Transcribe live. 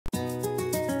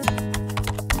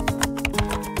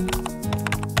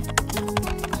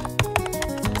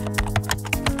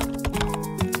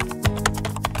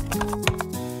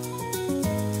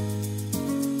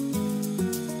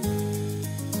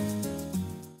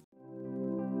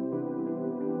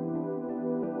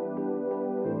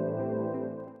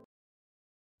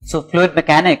So fluid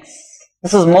mechanics,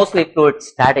 this is mostly fluid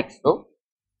statics though,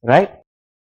 right?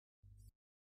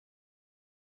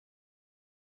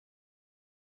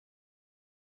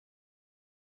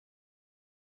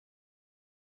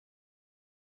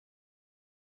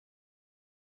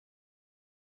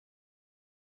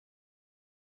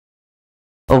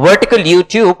 A vertical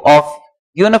U-tube of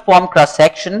uniform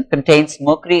cross-section contains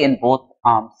mercury in both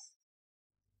arms.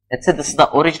 Let's say this is the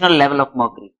original level of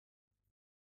mercury,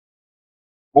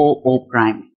 OO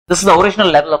prime. This is the original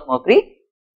level of mercury.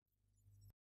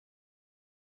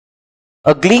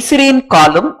 A glycerine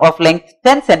column of length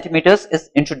 10 centimeters is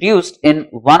introduced in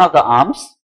one of the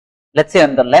arms. Let's say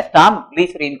on the left arm,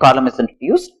 glycerine column is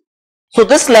introduced. So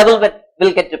this level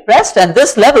will get depressed and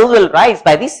this level will rise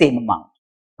by the same amount,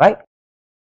 right?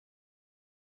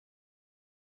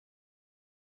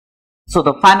 So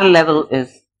the final level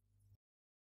is,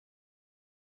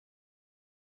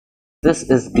 this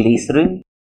is glycerin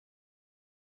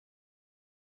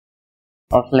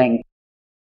of length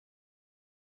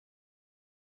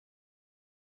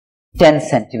 10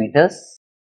 centimeters,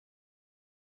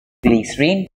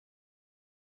 glycerine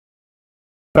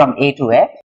from A to F,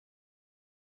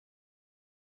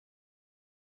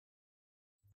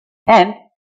 and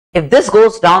if this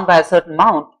goes down by a certain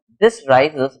amount, this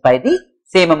rises by the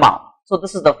same amount. So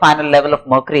this is the final level of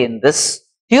mercury in this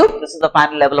tube, this is the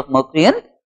final level of mercury in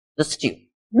this tube.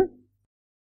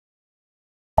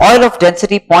 Oil of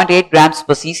density 0.8 grams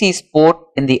per cc is poured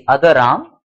in the other arm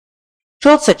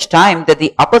till such time that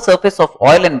the upper surface of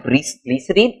oil and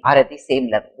glycerine are at the same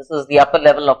level. This is the upper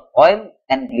level of oil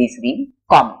and glycerine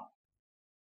common.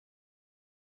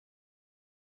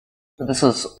 So this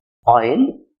is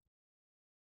oil.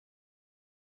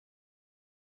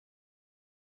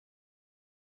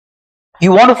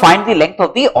 You want to find the length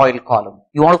of the oil column.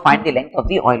 You want to find the length of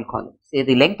the oil column. Say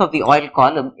the length of the oil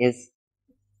column is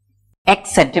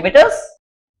x centimeters,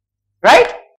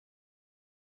 right?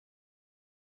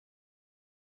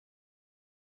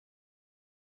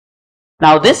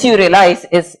 Now this you realize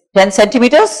is 10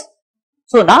 centimeters.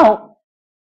 So now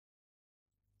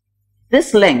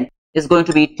this length is going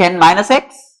to be 10 minus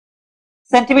x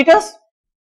centimeters.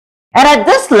 And at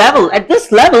this level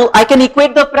I can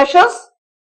equate the pressures.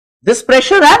 This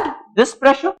pressure and this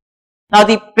pressure. Now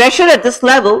the pressure at this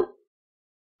level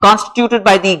constituted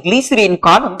by the glycerine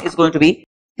column is going to be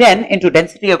 10 into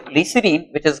density of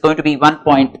glycerine, which is going to be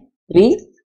 1.3,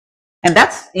 and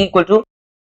that's equal to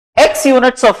x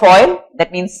units of oil,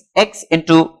 that means x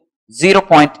into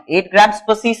 0.8 grams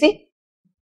per cc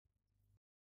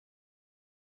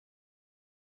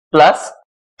plus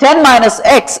 10 minus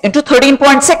x into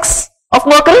 13.6 of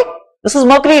mercury. This is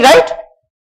mercury, right?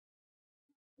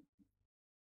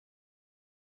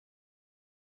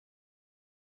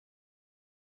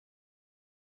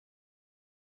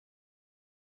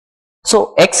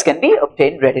 So x can be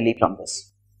obtained readily from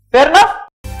this. Fair enough?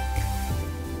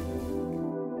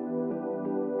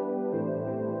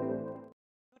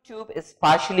 The tube is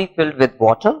partially filled with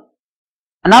water.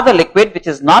 Another liquid which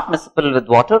is not miscible with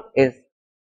water is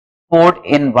poured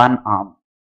in one arm.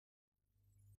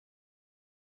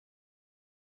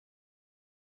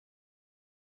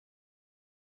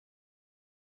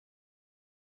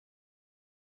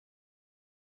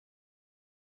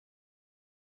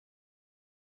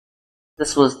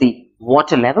 This was the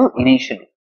water level initially,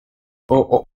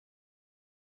 OO.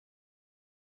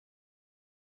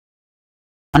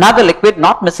 Another liquid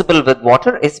not miscible with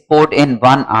water is poured in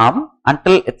one arm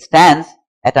until it stands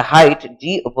at a height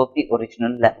G above the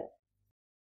original level.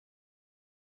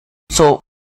 So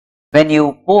when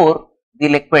you pour the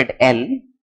liquid L,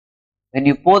 when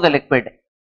you pour the liquid,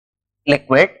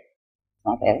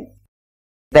 not L,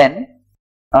 then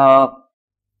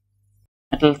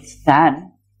it will stand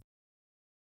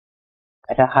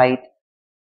at a height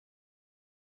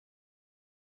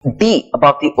D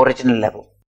above the original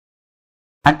level,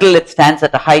 until it stands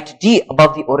at a height D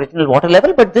above the original water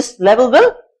level, but this level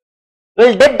will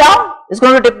dip down, it's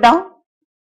going to dip down.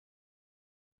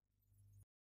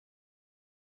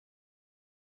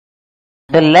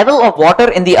 The level of water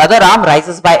in the other arm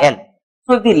rises by L.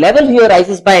 So if the level here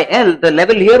rises by L, the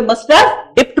level here must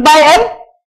have dipped by L.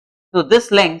 So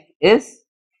this length is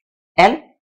L.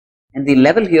 And the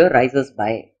level here rises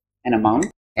by an amount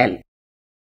L.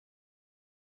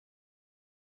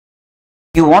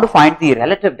 You want to find the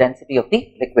relative density of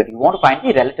the liquid. You want to find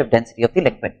the relative density of the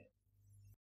liquid.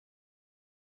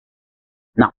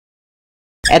 Now,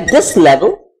 at this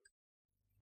level,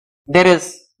 there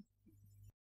is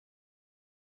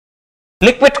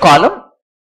liquid column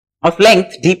of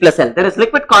length D plus L. There is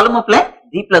liquid column of length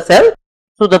D plus L.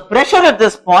 So the pressure at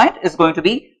this point is going to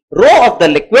be rho of the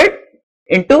liquid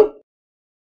into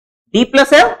D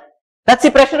plus L. That's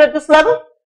the pressure at this level.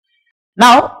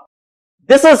 Now,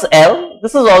 this is L,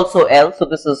 this is also L, so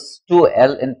this is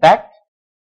 2L in fact.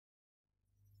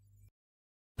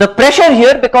 The pressure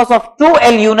here because of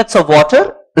 2L units of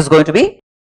water is going to be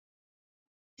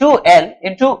 2L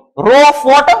into rho of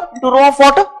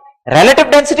water.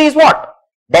 Relative density is what?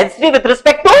 Density with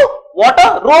respect to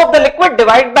water, rho of the liquid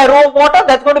divided by rho of water,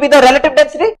 that's going to be the relative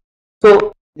density.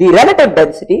 So, the relative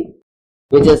density,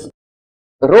 which is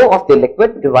rho of the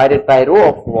liquid divided by rho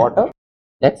of water,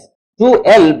 that's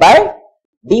 2L by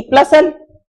D plus L.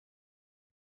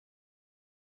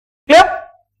 Clear?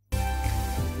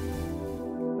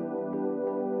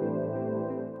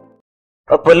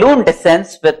 A balloon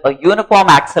descends with a uniform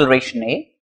acceleration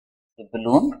A. The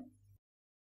balloon.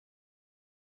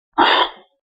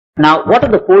 Now, what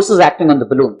are the forces acting on the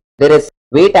balloon? There is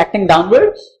weight acting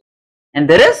downwards and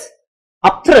there is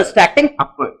upthrust acting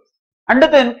upwards. Under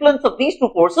the influence of these two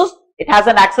forces, it has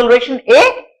an acceleration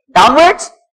A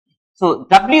downwards. So,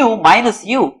 W minus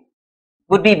U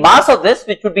would be mass of this,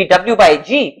 which would be W by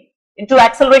G into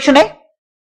acceleration A.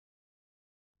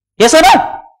 Yes or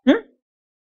no?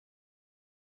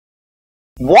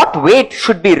 What weight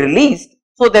should be released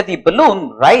so that the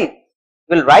balloon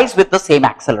will rise with the same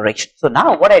acceleration? So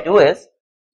now what I do is,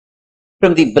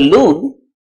 from the balloon,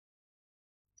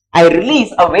 I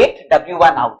release a weight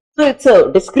W1 out. So it's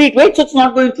a discrete weight, so it's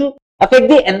not going to affect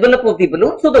the envelope of the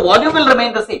balloon. So the volume will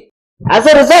remain the same. As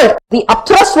a result, the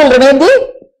upthrust will remain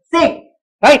the same,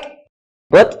 right?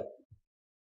 But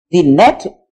the net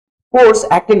force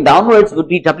acting downwards would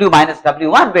be W minus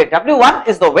W1, where W1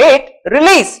 is the weight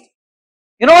released.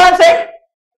 You know what I'm saying?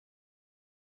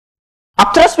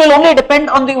 Upthrust will only depend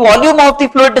on the volume of the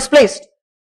fluid displaced.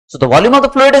 So the volume of the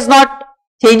fluid is not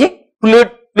changing.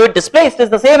 Fluid displaced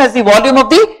is the same as the volume of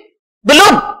the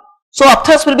balloon. So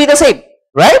upthrust will be the same,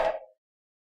 right?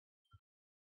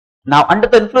 Now under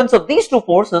the influence of these two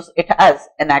forces, it has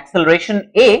an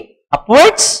acceleration A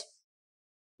upwards.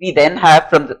 We then have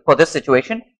for this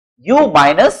situation, U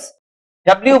minus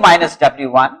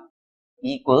W1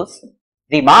 equals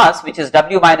the mass, which is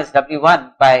W minus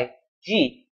W1 by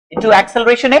G into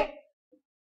acceleration A.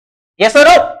 Yes or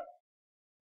no?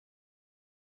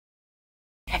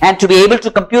 And to be able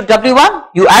to compute W1,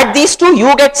 you add these two,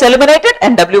 U gets eliminated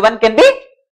and W1 can be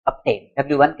obtained.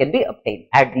 W1 can be obtained.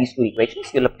 Add these two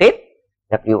equations, you will obtain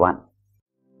W1.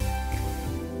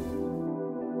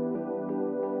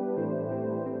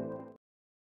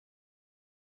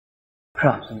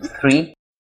 Problem 3.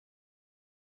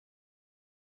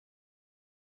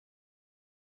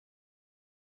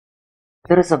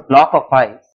 There is a block of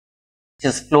ice which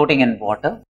is floating in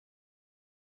water.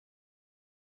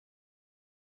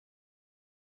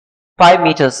 5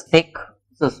 meters thick,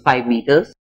 this is 5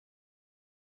 meters.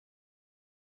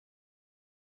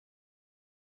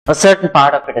 A certain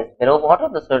part of it is below water,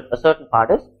 a certain part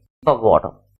is above water.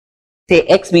 Say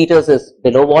X meters is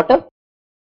below water.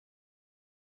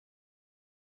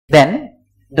 Then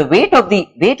the weight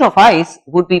of ice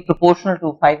would be proportional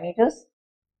to 5 meters,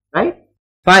 right?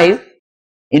 5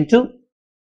 into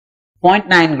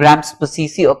 0.9 grams per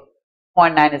cc, or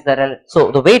 0.9 is the relative.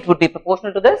 So the weight would be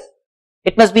proportional to this.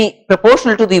 It must be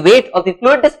proportional to the weight of the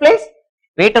fluid displaced.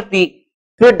 Weight of the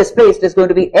fluid displaced is going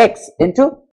to be X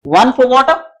into 1 for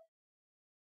water.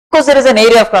 Because there is an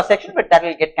area of cross section, but that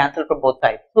will get cancelled from both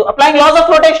sides. So applying laws of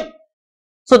flotation.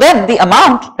 So then the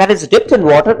amount that is dipped in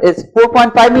water is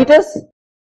 4.5 meters.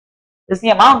 This is the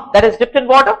amount that is dipped in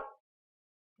water.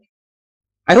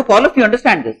 I hope all of you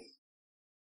understand this.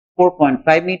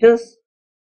 4.5 meters.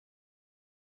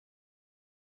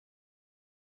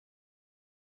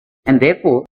 And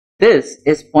therefore, this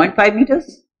is 0.5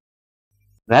 meters.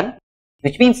 Well,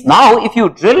 which means now if you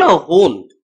drill a hole,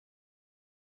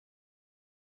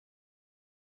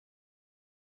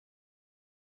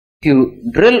 if you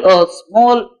drill a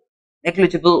small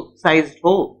negligible sized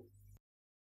hole,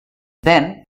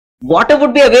 then water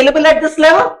would be available at this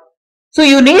level. So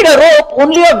you need a rope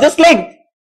only of this length.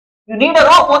 You need a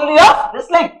rope only of this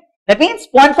length. That means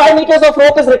 0.5 meters of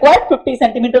rope is required, 50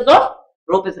 centimeters of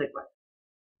rope is required.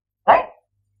 Right?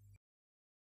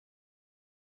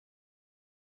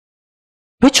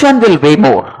 Which one will weigh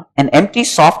more? An empty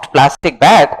soft plastic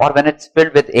bag or when it's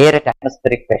filled with air at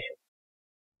atmospheric pressure?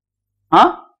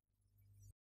 Huh?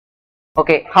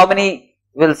 Okay, how many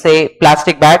will say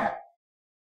plastic bag?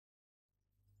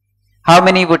 How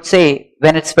many would say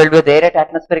when it's filled with air at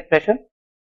atmospheric pressure?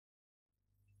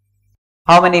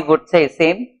 How many would say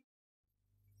same?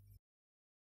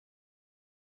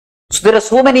 So there are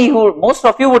so many who, most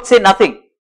of you would say nothing.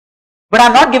 But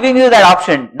I'm not giving you that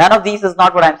option. None of these is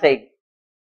not what I'm saying.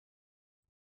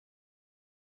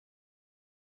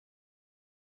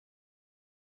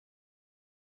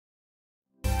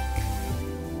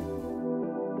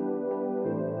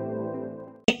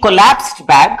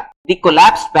 The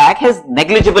collapsed bag has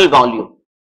negligible volume.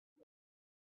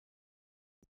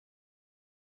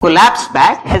 Collapsed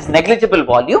bag has negligible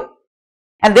volume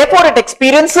and therefore it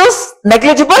experiences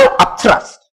negligible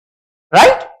upthrust,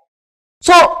 right?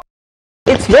 So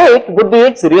its weight would be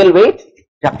its real weight,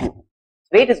 W.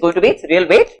 Weight is going to be its real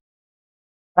weight,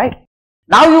 right?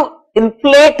 Now you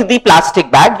inflate the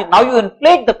plastic bag. Now you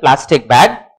inflate the plastic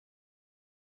bag.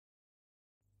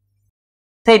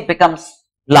 Say it becomes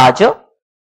larger,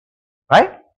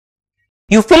 right?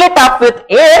 You fill it up with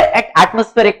air at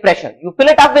atmospheric pressure. You fill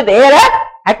it up with air at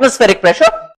atmospheric pressure.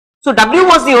 So W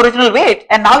was the original weight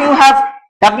and now you have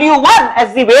W1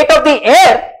 as the weight of the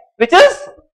air with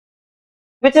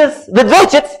which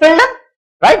it's filled in,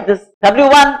 right? This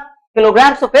W1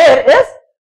 kilograms of air is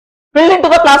filled into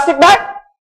the plastic bag.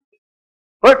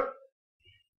 Good.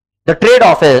 The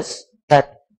trade-off is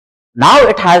that now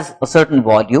it has a certain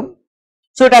volume,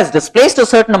 so it has displaced a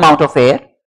certain amount of air,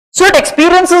 so it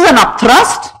experiences an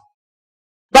upthrust.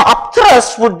 The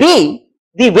upthrust would be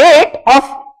the weight of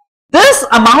this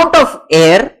amount of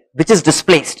air which is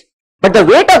displaced, but the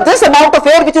weight of this amount of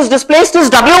air which is displaced is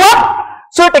W1,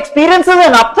 so it experiences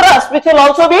an upthrust which will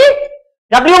also be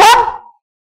W1.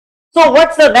 So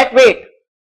what's the net weight?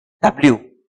 W.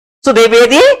 So they weigh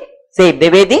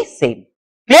the same,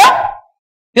 Clear?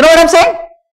 You know what I'm saying?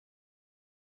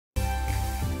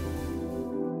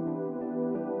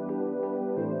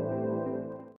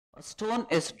 A stone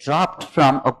is dropped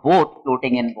from a boat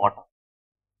floating in water.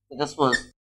 So this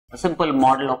was a simple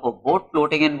model of a boat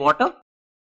floating in water.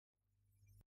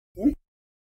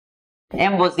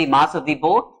 M was the mass of the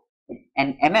boat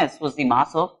and ms was the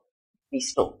mass of the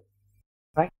stone,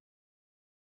 right?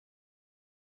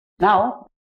 Now,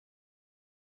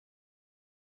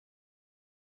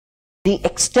 the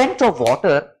extent of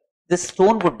water this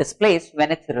stone would displace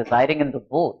when it's residing in the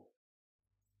boat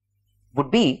would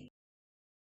be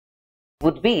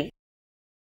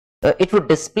it would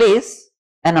displace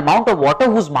an amount of water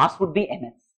whose mass would be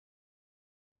ms.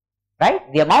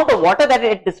 Right? The amount of water that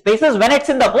it displaces when it's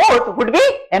in the boat would be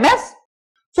ms.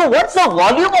 So what's the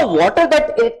volume of water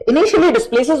that it initially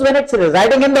displaces when it's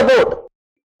residing in the boat?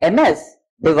 ms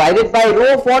divided by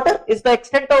rho of water is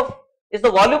the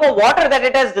volume of water that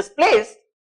it has displaced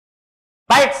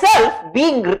by itself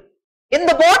being in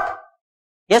the boat.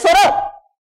 Yes or no?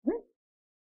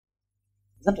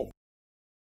 Isn't it?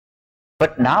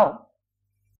 But now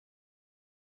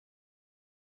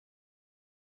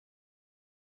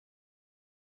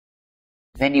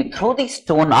when you throw the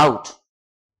stone out,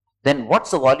 then what's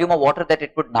the volume of water that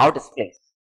it would now displace?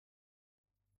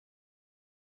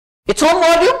 Its own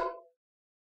volume.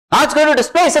 Now it's going to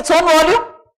displace its own volume.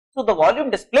 So the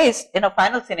volume displaced in a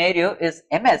final scenario is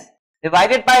ms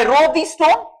divided by rho of the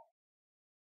stone,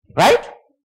 right?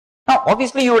 Now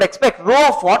obviously you would expect rho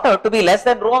of water to be less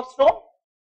than rho of stone.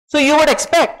 So you would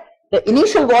expect the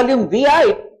initial volume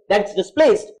Vi that's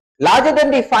displaced larger than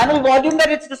the final volume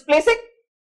that it's displacing.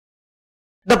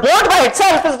 The boat by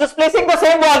itself is displacing the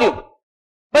same volume,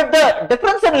 but the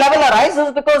difference in level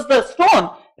arises because the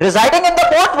stone residing in the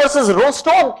boat versus rho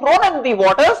stone thrown in the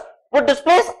waters would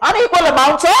displace unequal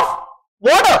amounts of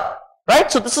water,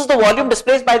 right? So this is the volume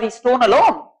displaced by the stone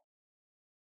alone.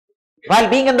 While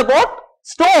being in the boat,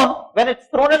 stone, when it's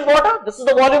thrown in water, this is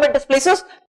the volume it displaces,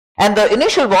 and the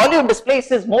initial volume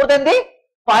displaced is more than the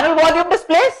final volume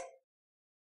displaced.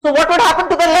 So what would happen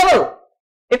to the level?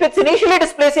 If it's initially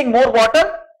displacing more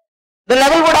water, the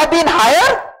level would have been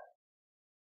higher.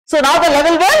 So now the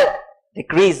level will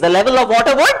decrease. The level of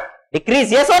water would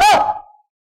decrease. Yes or no?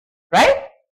 Right?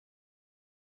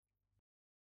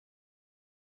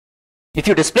 If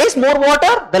you displace more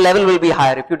water, the level will be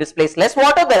higher. If you displace less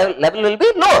water, the level will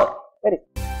be lower.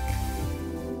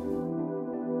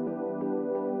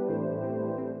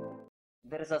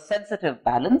 There is a sensitive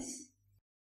balance.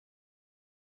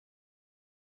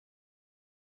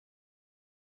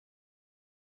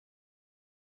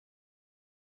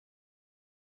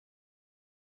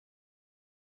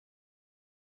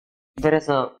 There is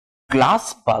a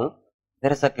glass bulb.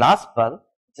 There is a glass bulb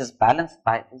which is balanced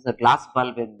by, there is a glass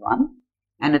bulb in one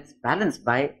and it's balanced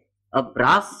by a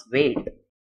brass weight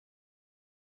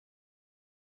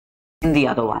in the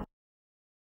other one.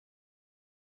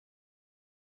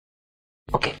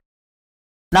 Okay.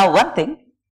 Now one thing,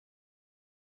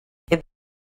 if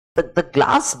the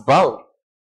glass bulb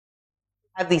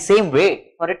have the same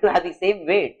weight, for it to have the same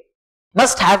weight,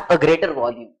 must have a greater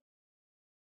volume.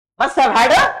 must have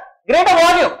had a greater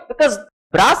volume because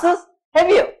brass is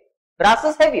heavier. Brass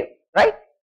is heavier, right?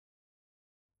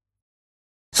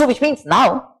 So which means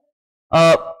now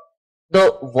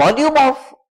the volume of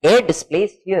air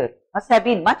displaced here must have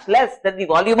been much less than the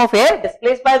volume of air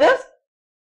displaced by this.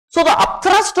 So the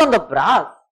upthrust on the brass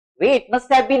weight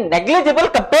must have been negligible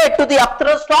compared to the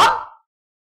upthrust on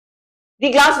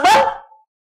the glass bulb,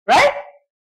 right?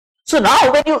 So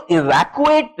now when you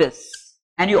evacuate this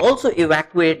and you also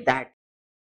evacuate that,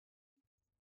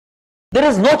 there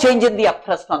is no change in the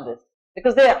upthrust on this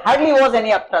because there hardly was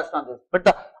any upthrust on this. But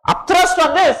the upthrust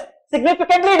on this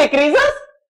significantly decreases.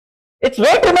 Its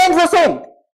weight remains the same,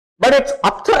 but its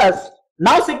upthrust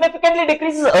now significantly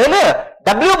decreases. Earlier,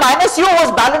 W minus U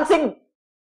was balancing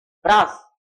brass,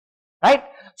 right?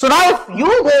 So now if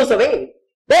U goes away,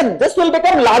 then this will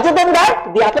become larger than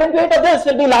that. The apparent weight of this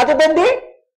will be larger than the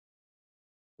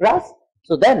brass.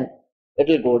 So then it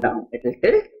will go down. It will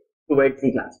tilt towards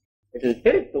the glass. It will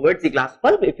tilt towards the glass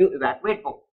bulb if you evacuate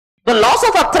both. The loss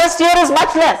of upthrust here is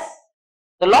much less.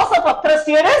 The loss of upthrust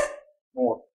here is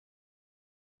more.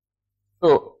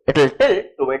 So it will tilt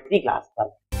towards the glass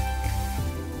bulb.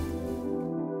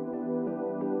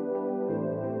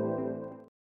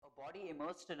 A body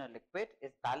immersed in a liquid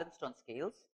is balanced on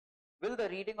scales. Will the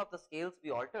reading of the scales be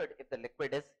altered if the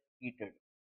liquid is heated?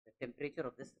 The temperature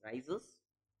of this rises.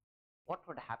 What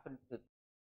would happen to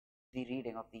the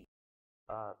reading of the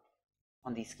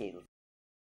on the scale?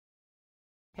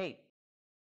 Hey,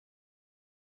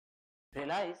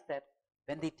 realize that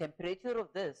when the temperature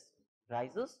of this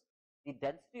rises, the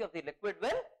density of the liquid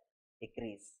will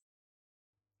decrease,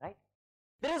 right?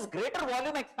 There is greater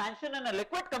volume expansion in a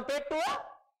liquid compared to a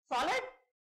solid.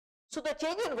 So the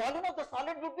change in volume of the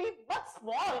solid would be much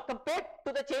small compared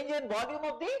to the change in volume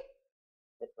of the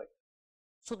liquid.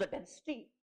 So the density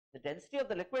of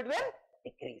the liquid will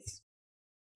decrease.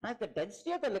 Now if the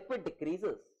density of the liquid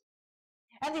decreases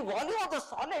and the volume of the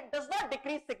solid does not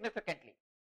decrease significantly,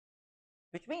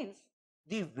 which means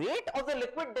the weight of the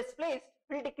liquid displaced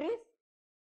will decrease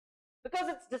because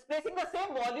it's displacing the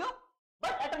same volume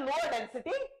but at a lower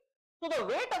density. So the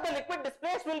weight of the liquid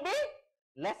displaced will be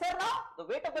lesser now. The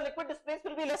weight of the liquid displaced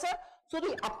will be lesser. So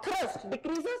the upthrust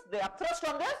decreases. The upthrust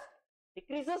on this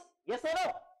decreases. Yes or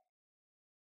no?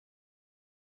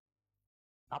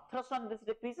 Upthrust on this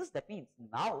decreases. That means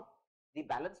now the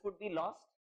balance would be lost.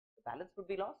 The balance would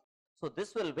be lost. So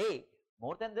this will weigh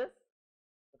more than this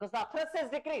because the upthrust has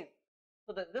decreased.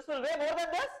 So this will weigh more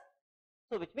than this.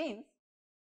 So which means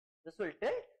this will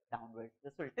tilt downwards.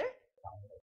 This will tilt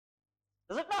downwards.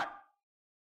 Does it not?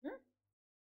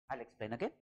 I'll explain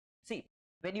again. See,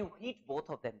 when you heat both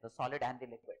of them, the solid and the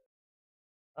liquid,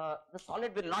 the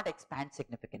solid will not expand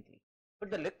significantly,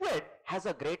 but the liquid has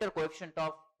a greater coefficient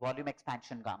of volume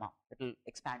expansion gamma. It will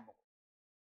expand more.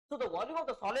 So the volume of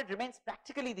the solid remains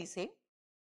practically the same,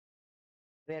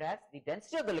 whereas the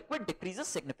density of the liquid decreases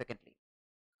significantly.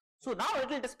 So now it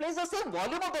will displace the same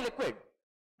volume of the liquid,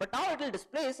 but now it will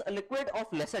displace a liquid of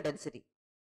lesser density.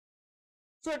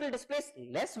 So it will displace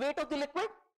less weight of the liquid.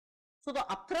 So the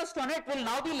upthrust on it will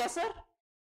now be lesser.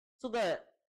 So the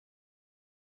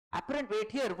apparent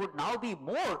weight here would now be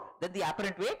more than the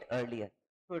apparent weight earlier.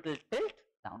 So it will tilt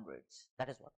downwards. That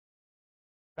is what,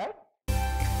 right?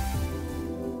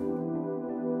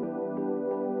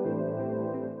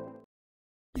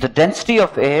 The density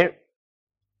of air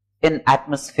in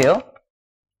atmosphere,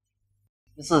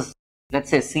 this is, let's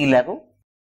say, sea level,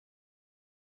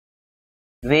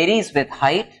 varies with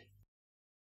height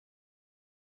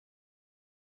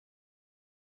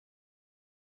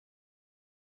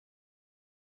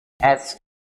as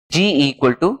G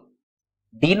equal to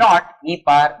d naught e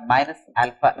power minus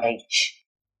alpha h.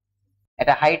 At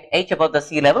a height h above the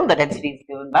sea level, the density is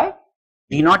given by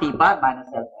d naught e power minus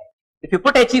alpha h. If you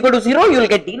put h equal to 0, you will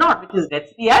get d naught, which is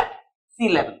density at sea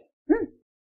level.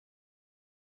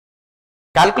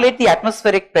 Calculate the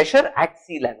atmospheric pressure at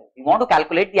sea level. We want to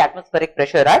calculate the atmospheric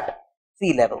pressure at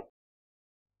sea level.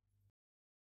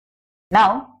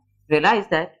 Now, realize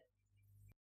that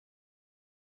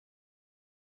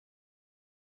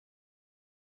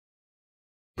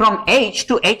from H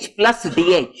to H plus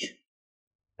dH,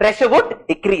 pressure would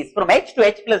decrease. From H to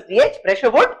H plus dH, pressure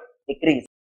would decrease.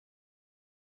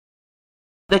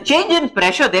 The change in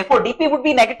pressure, therefore, dP would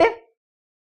be negative.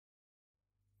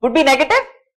 Would be negative,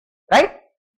 right?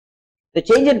 The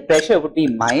change in pressure would be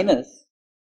minus.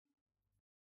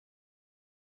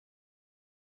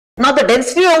 Now the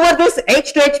density over this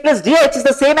H to H plus dH is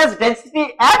the same as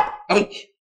density at H.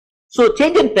 So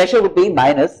change in pressure would be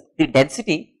minus the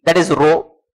density, that is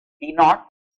rho d naught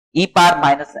e power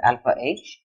minus alpha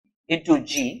h into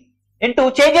G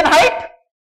into change in height.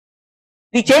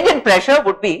 the change in pressure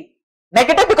would be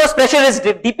negative because pressure is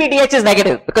dpdh is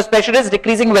negative because pressure is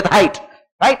decreasing with height,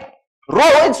 right?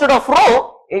 Rho instead of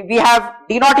rho, we have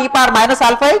d naught e power minus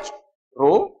alpha h,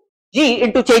 rho g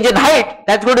into change in height.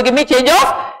 That's going to give me change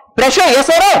of pressure, yes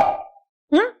or no?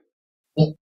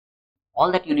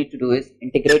 All that you need to do is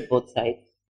integrate both sides.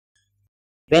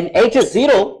 When h is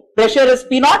 0, pressure is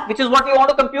P naught, which is what we want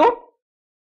to compute,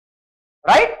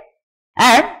 right?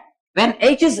 And when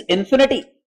h is infinity,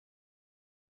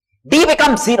 D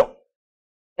becomes 0.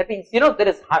 That means,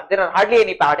 there are hardly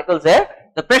any particles there.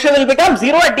 The pressure will become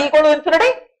 0 at D equal to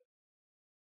infinity.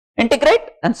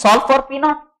 Integrate and solve for P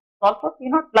naught. Solve for P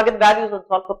naught. Plug in values and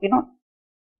solve for P naught.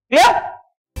 Clear?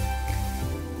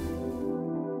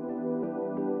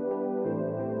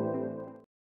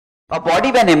 A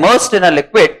body when immersed in a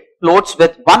liquid floats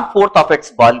with 1/4 of its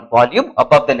volume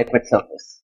above the liquid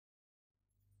surface.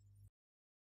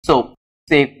 So,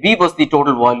 say V was the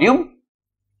total volume,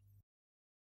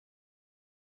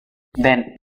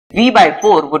 then V by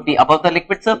 4 would be above the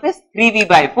liquid surface, 3V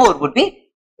by 4 would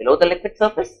be below the liquid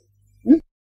surface.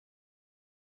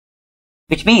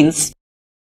 Which means,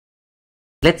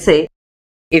 let's say,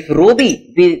 if rho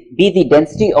B be the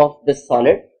density of this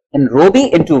solid, then rho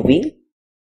B into V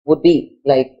would be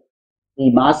like the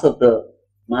mass of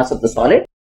the solid.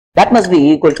 That must be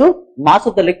equal to mass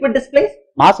of the liquid displaced.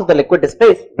 Mass of the liquid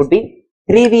displaced would be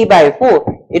 3V by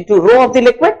 4 into rho of the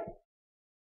liquid.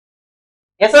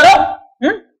 Yes or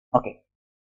no? Okay.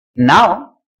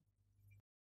 Now,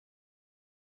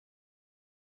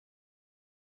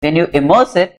 when you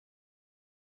immerse it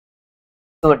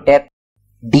to a depth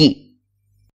D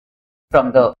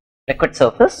from the liquid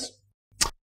surface,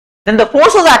 then the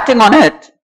forces acting on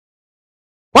it,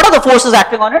 what are the forces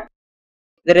acting on it?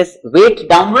 There is weight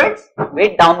downwards.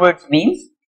 Weight downwards means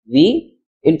V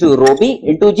into rho B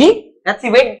into G. That's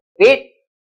the weight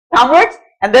downwards.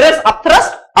 And there is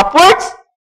upthrust upwards.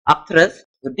 Upthrust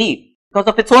would be because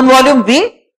of its own volume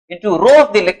V into rho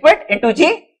of the liquid into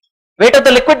G. Weight of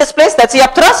the liquid displaced, that's the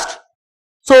upthrust.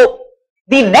 So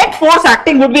the net force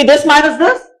acting would be this minus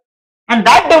this, and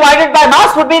that divided by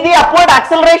mass would be the upward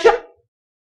acceleration.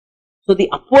 So the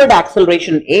upward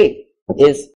acceleration A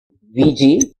is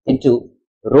Vg into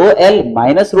rho L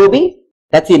minus rho B.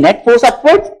 That's the net force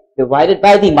upwards divided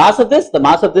by the mass of this. The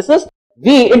mass of this is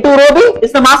V into rho B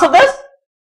is the mass of this.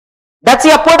 That's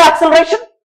the upward acceleration.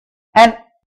 And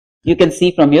you can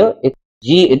see from here it's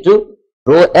G into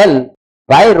rho L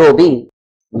by rho B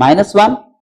minus 1.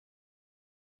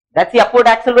 That's the upward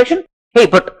acceleration. Hey,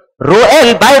 but rho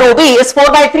L by rho B is 4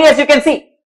 by 3 as you can see.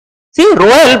 See, rho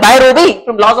L by rho B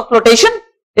from laws of flotation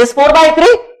is 4 by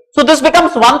 3. So this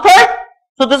becomes 1/3.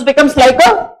 So this becomes like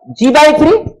a G by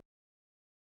 3.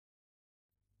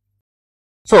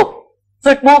 So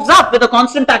it moves up with a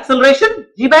constant acceleration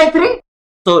G by 3.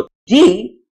 So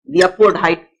G, the upward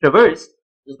height traversed,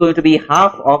 is going to be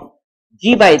half of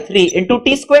G by 3 into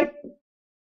T squared.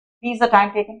 T is the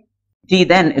time taken. G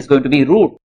then is going to be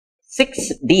root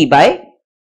 6D by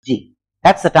G.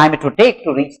 That's the time it would take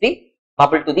to reach the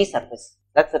bubble to the surface.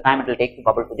 That's the time it will take to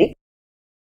bubble to the.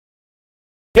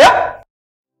 Yeah?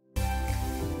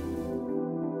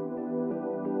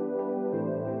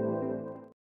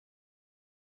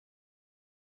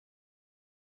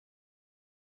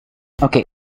 Okay.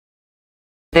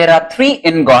 There are 3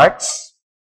 ingots,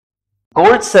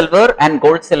 gold, silver and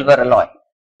gold, silver alloy.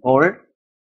 Gold,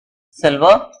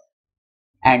 silver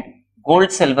and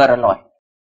gold, silver alloy.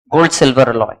 Gold, silver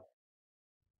alloy.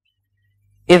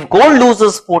 If gold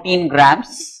loses 14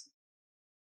 grams,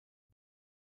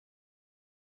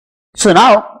 so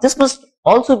now this must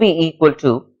also be equal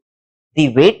to the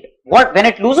weight. When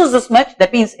it loses this much,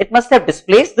 that means it must have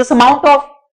displaced this amount of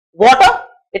water.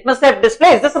 It must have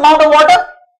displaced this amount of water.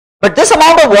 But this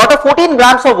amount of water, 14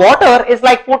 grams of water is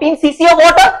like 14 cc of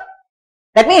water.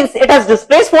 That means it has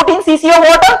displaced 14 cc of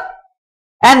water.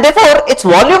 And therefore, its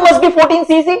volume must be 14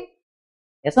 cc.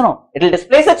 Yes or no? It will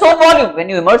displace its own volume. When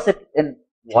you immerse it in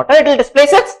water, it will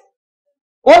displace its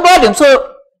own volume.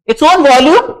 So, its own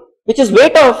volume, which is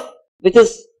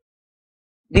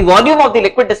the volume of the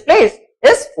liquid displaced,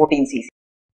 is 14 cc.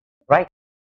 Right?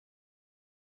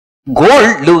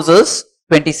 Gold loses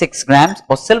 26 grams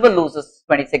or silver loses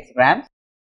 26 grams.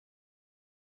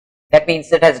 That means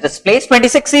it has displaced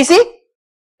 26 cc.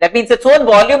 That means its own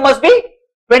volume must be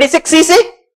 26 cc.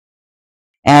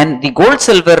 And the gold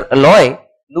silver alloy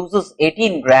loses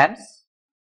 18 grams.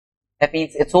 That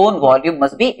means its own volume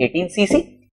must be 18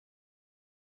 cc.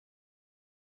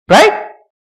 Right?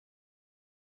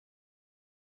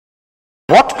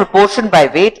 What proportion by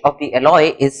weight of the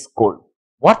alloy is gold?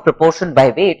 What proportion by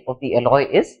weight of the alloy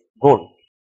is gold?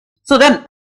 So then,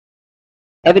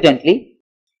 evidently,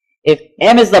 if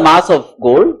m is the mass of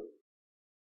gold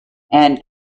and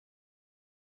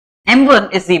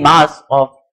m1 is the mass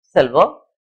of silver,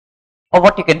 or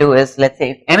what you can do is, let's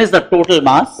say if m is the total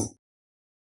mass,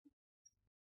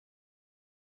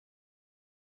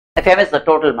 if m is the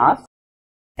total mass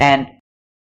and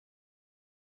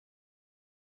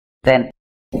then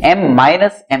m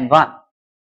minus m1,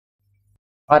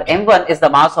 or m1 is the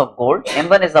mass of gold,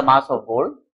 m1 is the mass of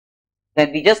gold,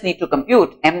 then we just need to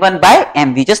compute m1 by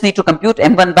m. We just need to compute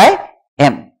m1 by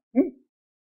m.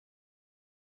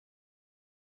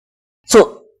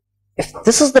 So, if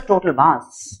this is the total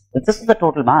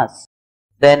mass,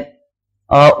 then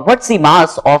what's the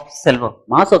mass of silver?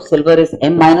 Mass of silver is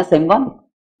m minus m1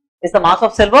 is the mass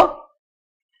of silver.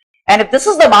 And if this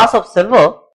is the mass of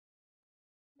silver,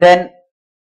 then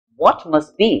what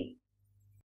must be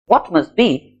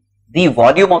the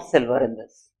volume of silver in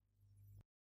this?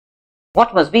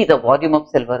 What must be the volume of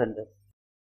silver in this?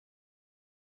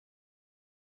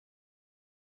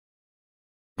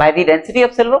 By the density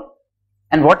of silver.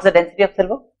 And what's the density of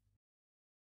silver?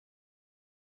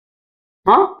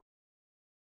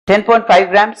 10.5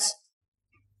 grams.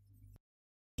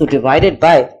 So divided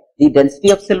by the density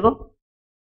of silver.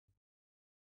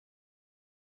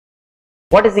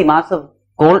 What is the mass of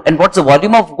gold and what's the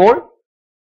volume of gold?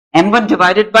 M1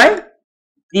 divided by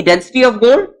the density of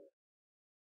gold.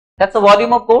 That's the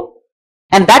volume of gold.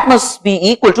 And that must be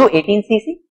equal to 18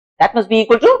 cc. That must be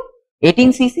equal to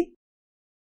 18 cc.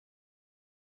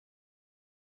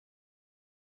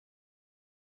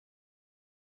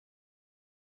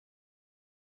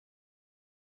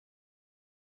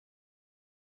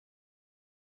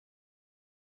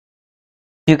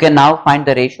 You can now find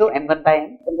the ratio m1 by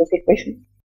m from this equation.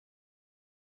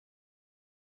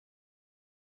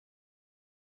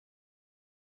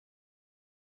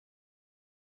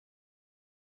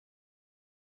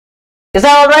 Is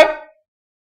that alright?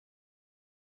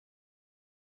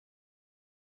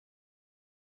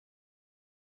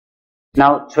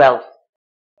 Now 12.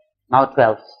 Now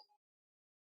 12.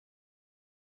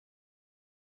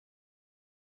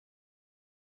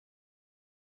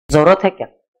 जरूरत है क्या?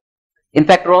 In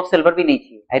fact, row of silver भी नहीं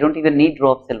चाहिए. I don't even need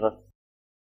row of silver.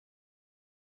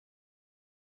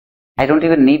 I don't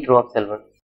even need row of silver.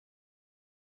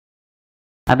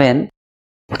 I mean,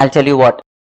 I'll tell you what.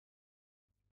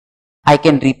 I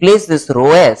can replace this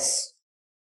row S.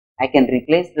 I can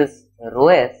replace this row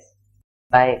S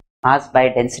by mass by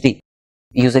density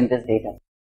using this data.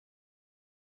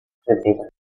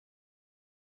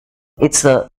 It's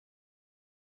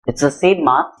the same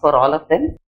mass for all of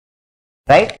them,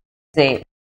 right? Say,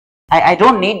 I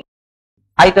don't need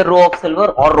either row of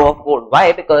silver or row of gold.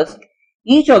 Why? Because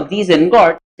each of these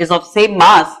ingot is of same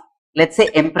mass. Let's say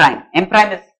m prime. M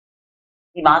prime is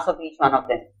the mass of each one of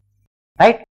them,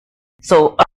 right?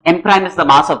 So m prime is the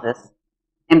mass of this.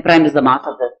 M prime is the mass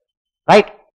of this, right?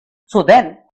 So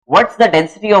then, what's the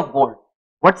density of gold?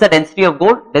 What's the density of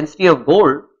gold? Density of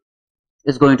gold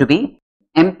is going to be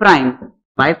m prime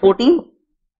by 14.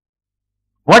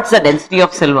 What's the density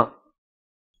of silver?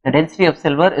 The density of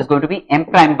silver is going to be m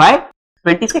prime by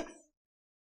 26,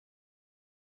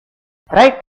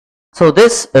 right? So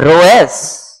this row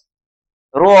S,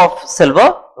 row of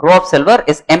silver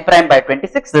is m prime by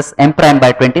 26, this m prime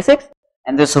by 26,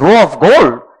 and this row of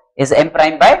gold is m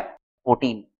prime by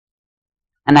 14.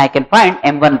 And I can find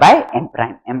m1 by m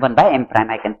prime, m1 by m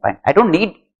prime I can find. I don't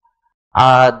need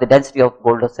the density of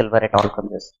gold or silver at all from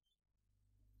this,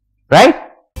 right?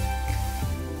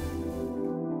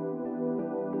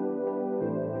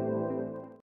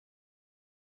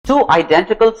 Two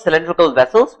identical cylindrical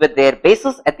vessels with their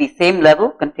bases at the same level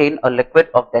contain a liquid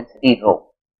of density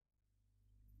rho.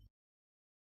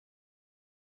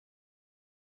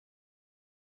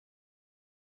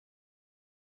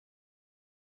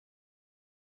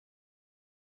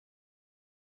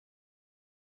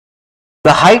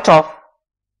 The height of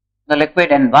the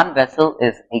liquid in one vessel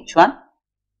is h1,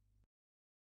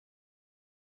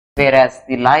 whereas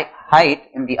the height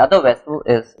in the other vessel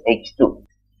is h2.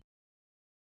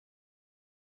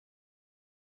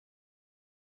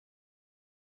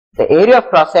 The area of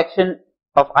cross section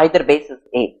of either base is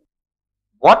A.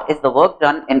 What is the work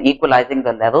done in equalizing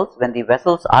the levels when the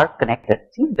vessels are connected?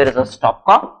 See, there is a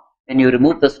stopcock. When you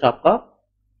remove the stopcock,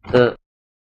 the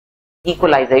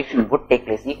equalization would take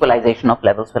place. Equalization of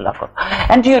levels will occur.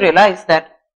 And do you realize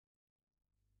that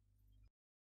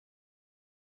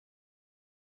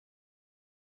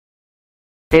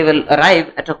they will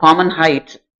arrive at a common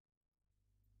height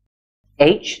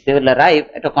h? They will arrive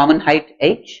at a common height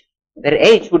h, where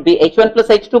h would be h1 plus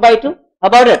h2 by 2. How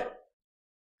about it?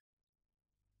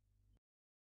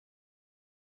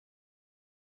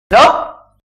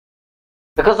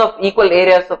 because of equal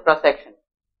areas of cross section.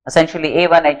 Essentially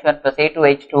A1 H1 plus A2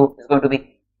 H2 is going to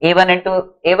be A1 into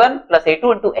A1 plus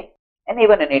A2 into A, and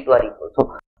A1 and A2 are equal.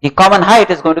 So the common height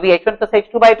is going to be H1 plus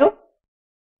H2 by 2.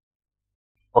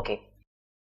 Okay.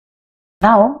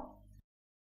 Now,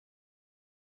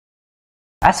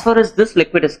 as far as this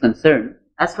liquid is concerned,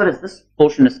 as far as this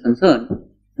portion is concerned,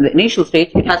 in the initial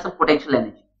stage, it has some potential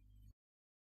energy.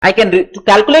 I can, to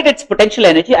calculate its potential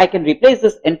energy, I can replace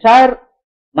this entire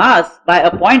mass by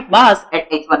a point mass at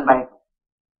H1 by 2.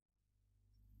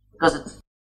 Because it's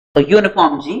a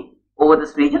uniform G over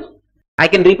this region. I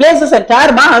can replace this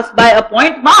entire mass by a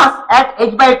point mass at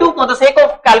H by 2 for the sake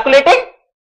of calculating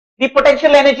the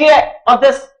potential energy of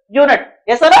this unit.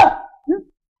 Yes or no?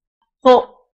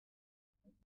 So,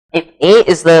 if A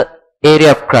is the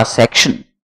area of cross section,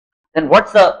 then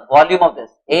what's the volume of this?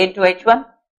 A into H1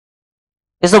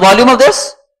 is the volume of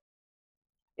this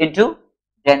into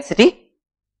density.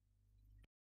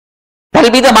 That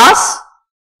will be the mass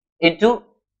into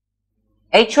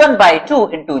H1 by 2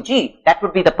 into G. That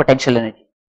would be the potential energy.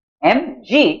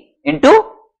 mg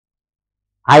into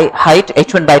height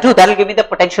H1 by 2. That will give me the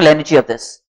potential energy of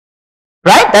this.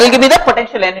 Right? That will give me the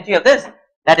potential energy of this.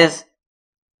 That is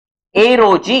A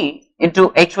rho G into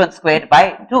H1 squared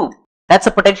by 2. That's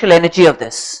the potential energy of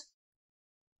this.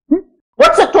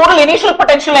 What's the total initial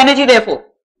potential energy therefore?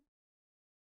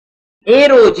 A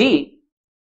rho G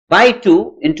by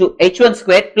 2 into H1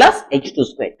 squared plus H2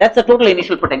 squared. That's the total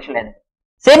initial potential energy.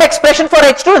 Same expression for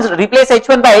H2, replace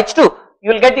H1 by H2.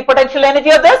 You will get the potential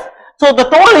energy of this. So the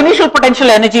total initial potential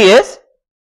energy is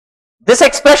this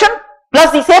expression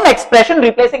plus the same expression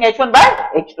replacing H1 by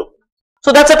H2.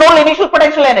 So that's the total initial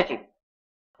potential energy.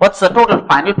 What's the total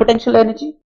final potential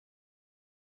energy?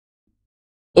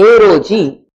 A rho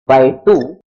G by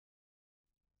 2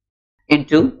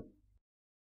 into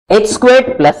H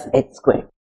squared plus H squared.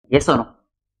 Yes or no?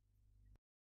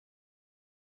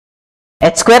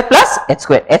 H square plus H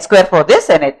square. H square for this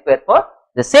and H square for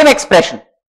the same expression.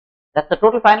 That's the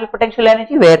total final potential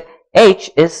energy where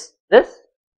H is this.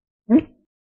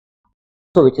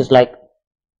 So which is like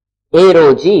A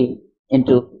rho G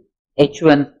into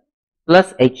H1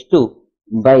 plus H2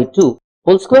 by 2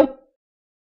 whole square.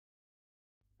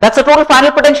 That's the total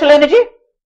final potential energy.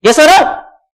 Yes or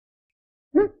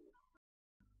no?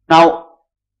 Now,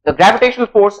 the gravitational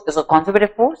force is a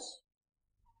conservative force.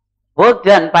 Work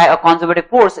done by a conservative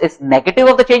force is negative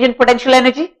of the change in potential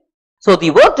energy. So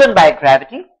the work done by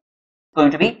gravity is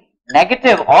going to be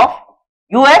negative of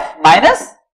UF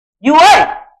minus UI.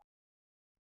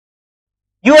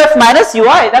 UF minus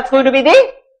UI, that's going to be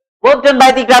the work done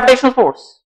by the gravitational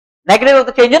force. Negative of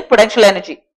the change in potential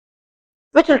energy,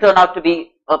 which will turn out to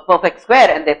be a perfect square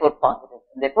and therefore positive.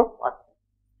 And therefore positive.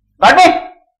 Got me?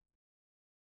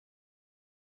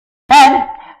 And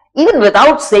even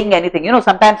without saying anything,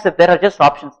 sometimes if there are just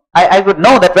options, I would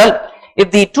know that, well,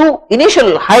 if the two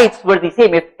initial heights were the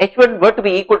same, if H1 were to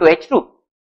be equal to H2,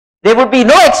 there would be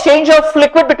no exchange of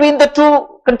liquid between the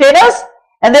two containers,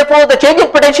 and therefore the change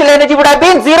in potential energy would have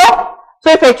been 0.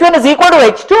 So if H1 is equal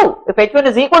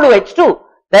to H2,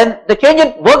 then the change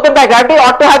in work done by gravity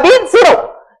ought to have been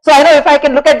 0. So I know if I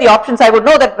can look at the options, I would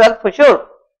know that, well, for sure,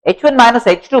 H1 minus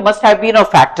H2 must have been a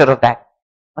factor of that.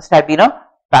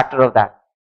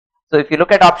 So if you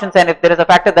look at options and if there is a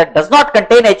factor that does not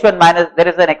contain H1 minus, there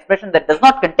is an expression that does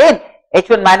not contain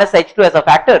H1 minus H2 as a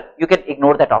factor, you can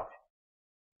ignore that option.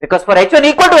 Because for H1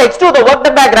 equal to H2, the work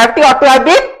done by gravity ought to have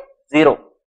been 0.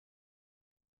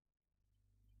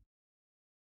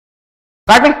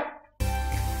 Got me?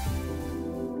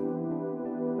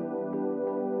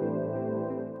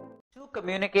 Two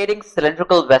communicating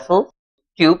cylindrical vessels,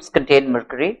 tubes contain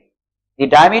mercury. The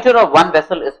diameter of one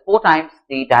vessel is 4 times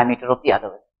the diameter of the other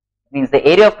vessel. Means the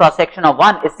area of cross section of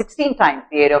one is 16 times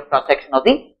the area of cross section of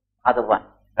the other one,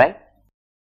 right?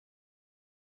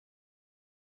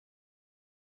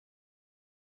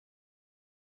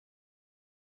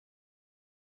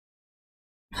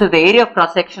 So the area of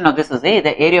cross section of this is A,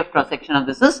 the area of cross section of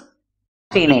this is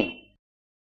 16A.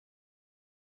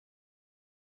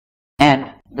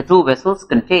 And the two vessels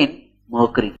contain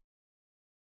mercury.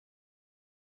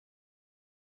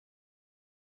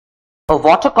 A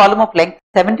water column of length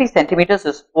 70 centimeters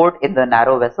is poured in the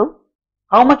narrow vessel.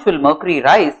 How much will mercury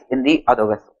rise in the other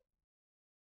vessel?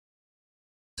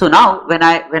 So now when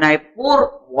I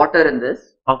pour water in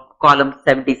this of column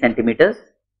 70 centimeters,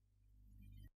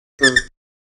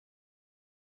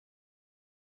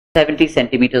 70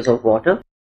 centimeters of water,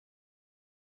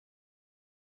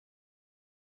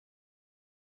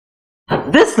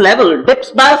 this level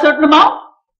dips by a certain amount,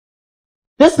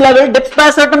 this level dips by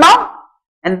a certain amount,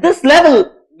 and this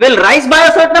level will rise by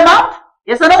a certain amount.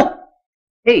 Yes or no?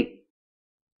 Hey,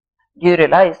 do you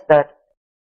realize that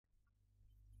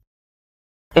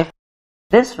if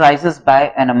this rises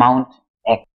by an amount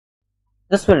x,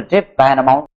 this will dip by an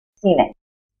amount 16x,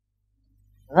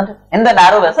 isn't it? In the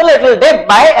narrow vessel, it will dip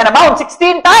by an amount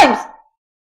 16 times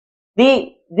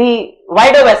the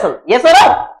wider vessel. Yes or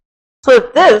no? So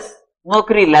if this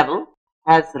mercury level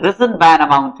has risen by an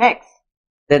amount x,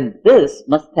 then this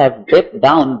must have dipped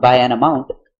down by an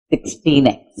amount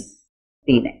 16x.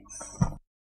 16x.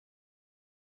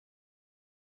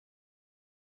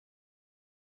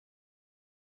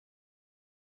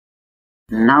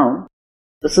 Now,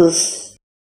 this is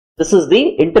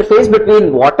the interface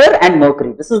between water and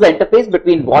mercury. This is the interface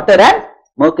between water and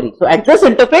mercury. So at this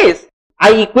interface,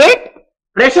 I equate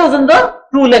pressures in the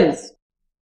two lengths.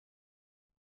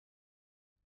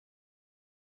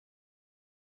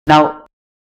 Now,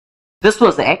 this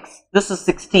was x, this is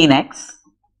 16x,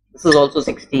 this is also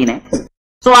 16x.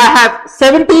 So I have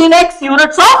 17x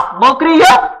units of mercury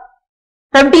here,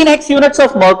 17x units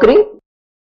of mercury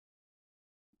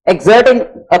exerting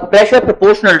a pressure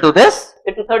proportional to this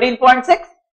into 13.6,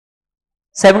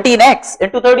 17x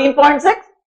into 13.6,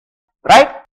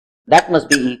 right? That must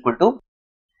be equal to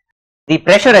the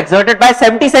pressure exerted by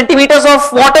 70 centimeters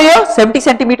of water here, 70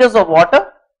 centimeters of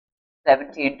water,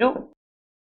 70 into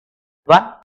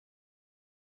 1.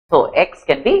 So x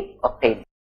can be obtained.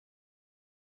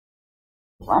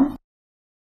 1,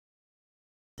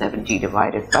 70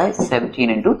 divided by 17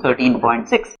 into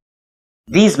 13.6.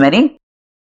 These many.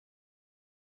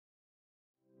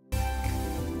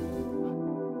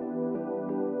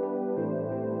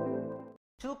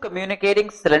 Two communicating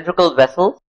cylindrical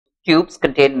vessels, tubes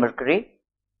contain mercury.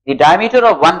 The diameter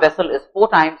of one vessel is 4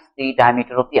 times the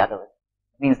diameter of the other.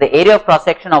 It means the area of cross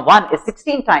section of one is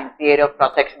 16 times the area of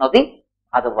cross section of the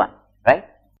other one, right?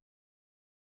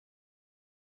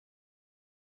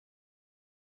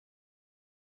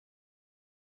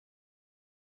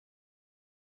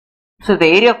 So the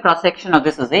area of cross section of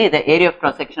this is A, the area of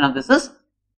cross section of this is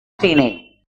 16A.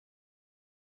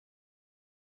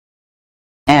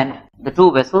 And the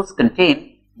two vessels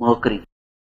contain mercury.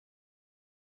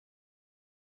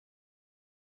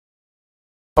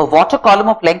 A water column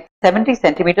of length 70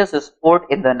 centimeters is poured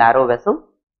in the narrow vessel.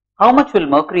 How much will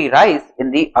mercury rise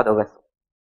in the other vessel?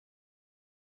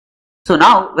 So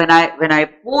now when I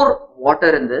pour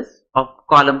water in this of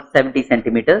column 70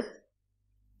 centimeters,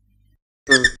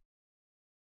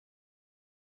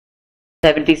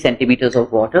 70 centimeters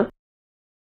of water,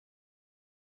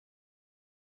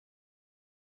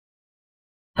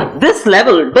 this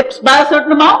level dips by a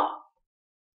certain amount,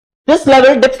 this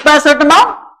level dips by a certain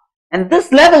amount, and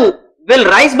this level will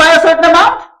rise by a certain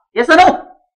amount. Yes or no?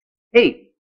 Hey,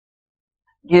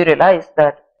 do you realize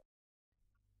that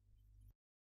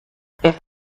if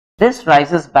this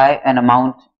rises by an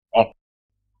amount x,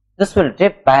 this will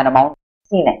dip by an amount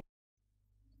 16x,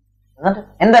 isn't it?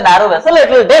 In the narrow vessel, it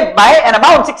will dip by an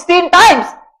amount 16 times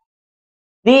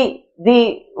the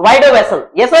wider vessel.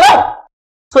 Yes or no?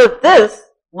 So if this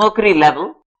mercury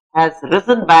level has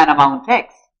risen by an amount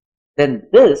x, then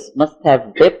this must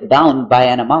have dipped down by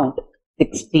an amount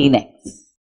 16x.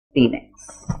 16x.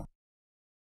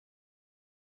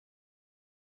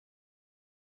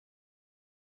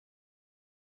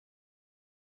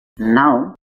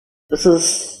 Now, this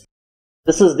is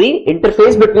the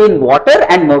interface between water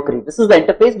and mercury. This is the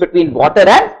interface between water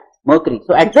and mercury.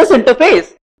 So at this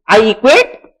interface, I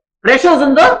equate pressures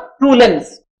in the two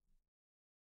lengths.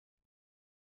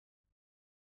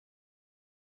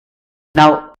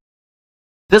 Now,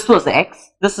 this was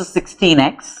x, this is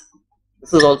 16x,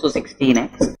 this is also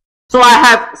 16x. So I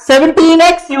have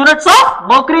 17x units of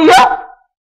mercury here,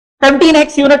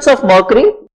 17x units of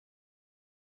mercury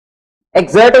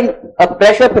exerting a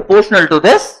pressure proportional to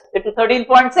this into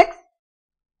 13.6,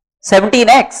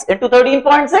 17x into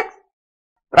 13.6,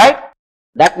 right?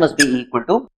 That must be equal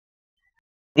to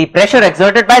the pressure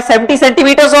exerted by 70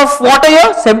 centimeters of water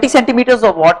here, 70 centimeters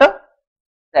of water,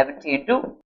 70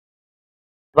 into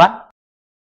 1.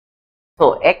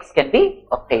 So x can be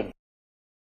obtained.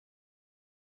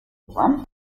 1,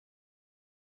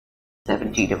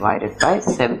 70 divided by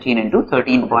 17 into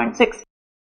 13.6.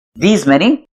 These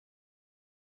many.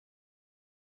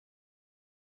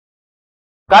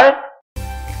 Got it?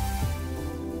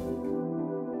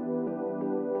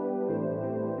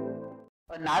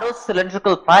 A narrow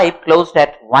cylindrical pipe closed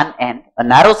at one end,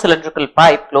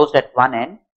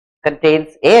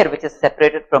 contains air which is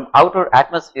separated from outer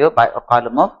atmosphere by a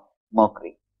column of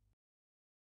mercury.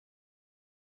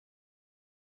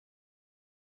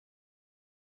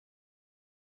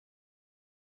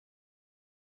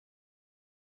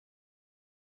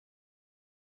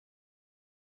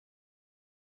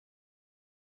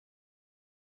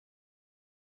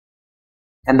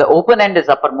 and the open end is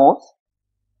uppermost.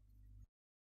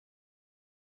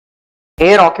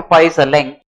 Air occupies a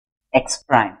length x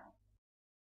prime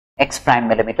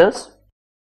millimeters,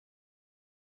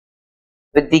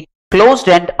 with the closed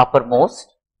end uppermost.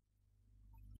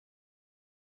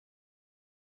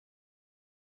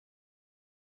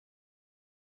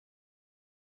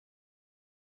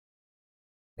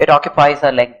 It occupies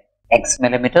a length x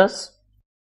millimeters.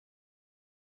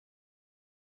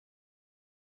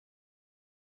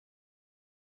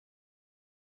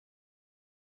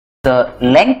 The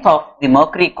length of the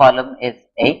mercury column is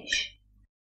h.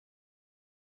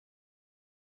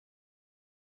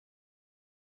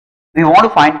 We want to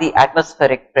find the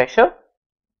atmospheric pressure.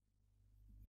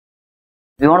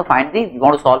 We want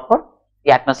to solve for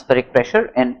the atmospheric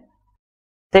pressure in,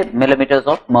 say, millimeters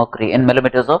of mercury,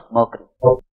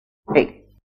 Okay,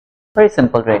 very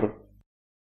simple really.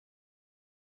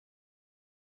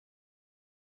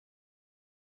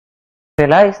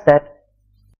 Realize that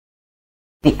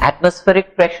the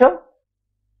atmospheric pressure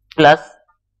plus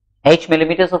h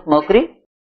millimeters of mercury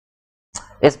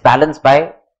is balanced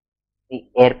by the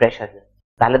air pressure,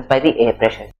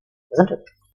 isn't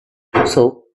it?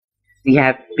 So we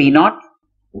have P naught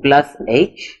plus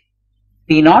H,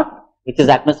 P naught, which is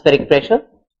atmospheric pressure,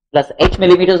 plus H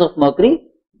millimeters of mercury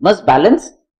must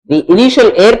balance the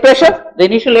initial air pressure,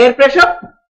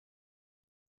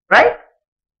 right?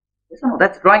 So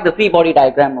that's drawing the free body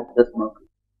diagram of this mercury,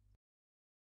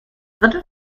 isn't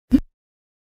it?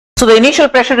 So the initial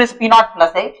pressure is P naught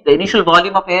plus H, the initial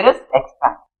volume of air is X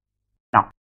prime.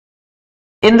 Now,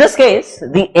 in this case,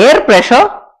 the air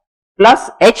pressure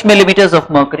plus H millimeters of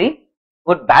mercury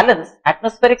would balance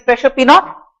atmospheric pressure P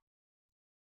naught.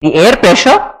 The air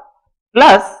pressure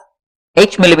plus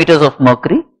H millimeters of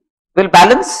mercury will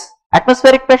balance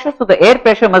atmospheric pressure. So the air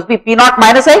pressure must be P naught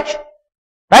minus H,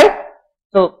 right?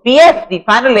 So PF, the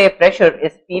final air pressure,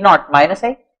 is P naught minus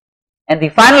H, and the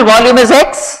final volume is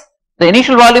X. The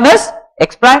initial volume is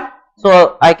X prime.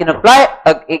 So I can apply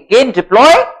again,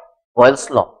 deploy Boyle's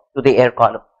law to the air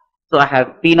column. So I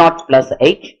have P naught plus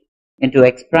H into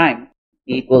X prime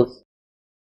equals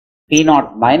P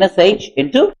naught minus H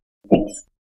into X,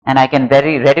 and I can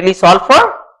very readily solve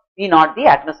for P naught, the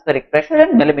atmospheric pressure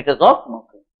in millimeters of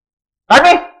mercury. Got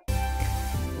me?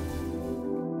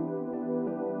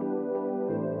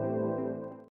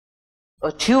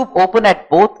 A tube open at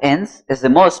both ends is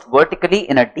immersed vertically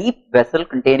in a deep vessel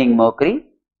containing mercury,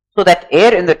 so that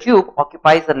air in the tube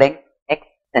occupies a length x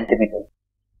centimeters.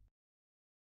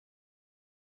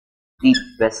 Deep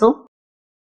vessel.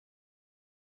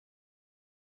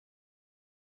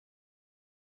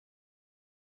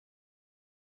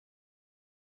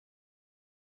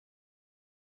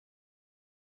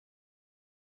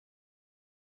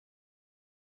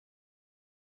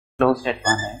 Closed at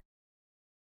one end.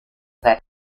 That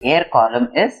air column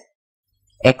is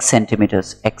x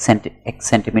centimeters, x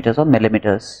centimeters or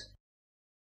millimeters,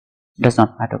 does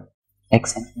not matter,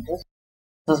 x centimeters.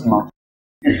 This is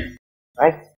mercury,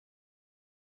 right?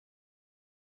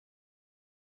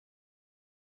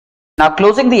 Now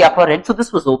closing the upper end, so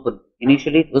this was open,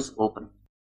 initially it was open.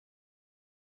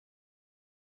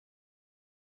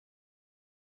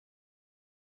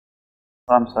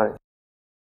 Oh, I'm sorry,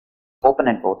 open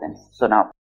at both ends. So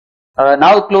now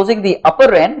closing the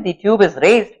upper end, the tube is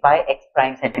raised by x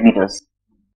prime centimeters.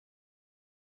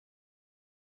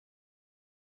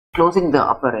 Closing the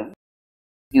upper end,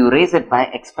 you raise it by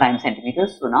x prime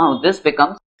centimeters. So now this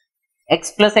becomes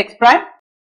x plus x prime.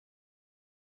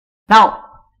 Now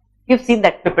you've seen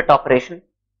that pipette operation,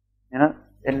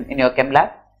 in your chem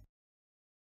lab,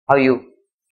 how you,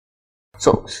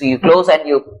 so you close and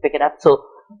you pick it up. So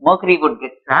mercury would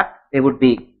get trapped, there would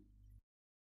be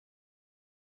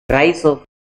rise of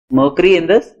mercury in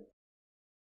this,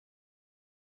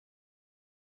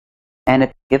 and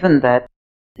it's given that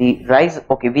the rise,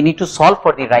 okay, we need to solve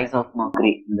for the rise of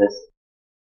mercury in this.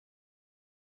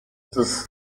 This is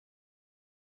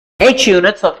H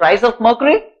units of rise of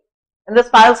mercury in this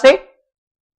final state.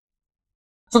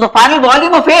 So the final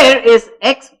volume of air is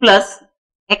x plus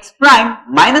x prime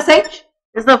minus H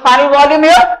is the final volume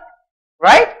here,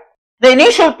 right? The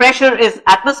initial pressure is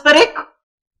atmospheric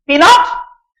P naught.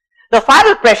 The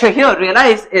final pressure here,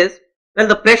 realize, is, well,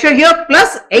 the pressure here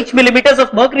plus H millimeters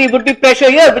of mercury would be pressure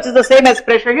here, which is the same as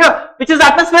pressure here, which is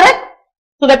atmospheric.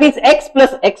 So that means x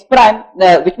plus x prime,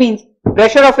 which means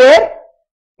pressure of air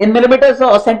in millimeters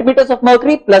or centimeters of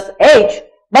mercury plus H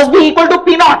must be equal to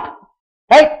P naught,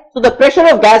 right? So the pressure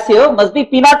of gas here must be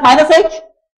P naught minus H.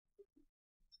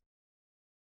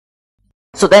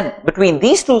 So then between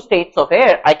these two states of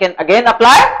air, I can again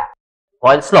apply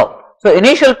Boyle's law. So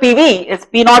initial PV is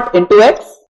P naught into X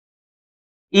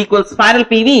equals final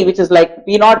PV, which is like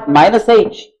P naught minus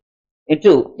H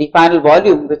into the final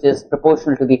volume, which is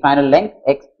proportional to the final length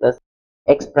X plus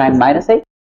X prime minus H.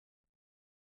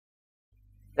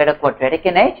 Get a quadratic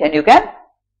in H and you can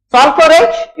solve for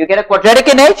H. You get a quadratic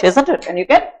in H, isn't it? And you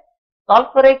can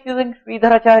solve for H using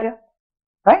Sridharacharya,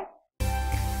 right?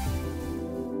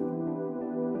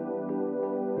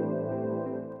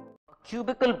 A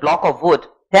cubical block of wood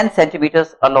 10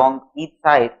 centimeters along each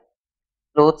side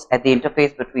floats at the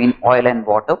interface between oil and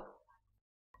water,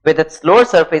 with its lower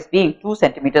surface being 2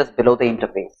 centimeters below the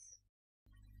interface.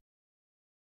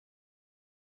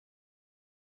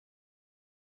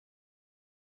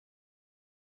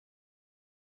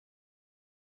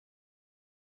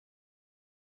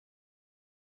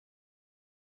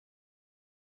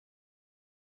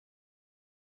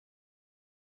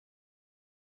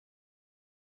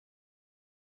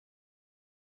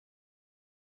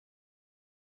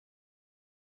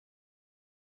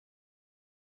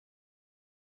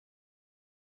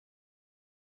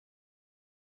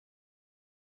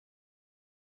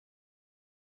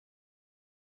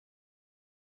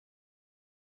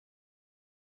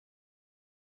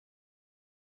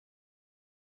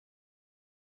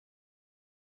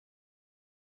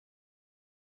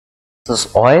 This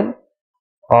is oil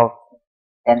of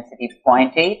density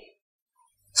 0.8.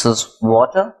 This is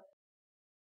water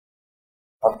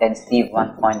of density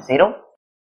 1.0.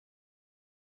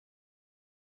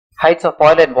 Heights of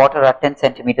oil and water are 10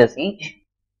 centimeters each.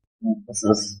 This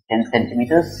is 10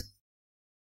 centimeters.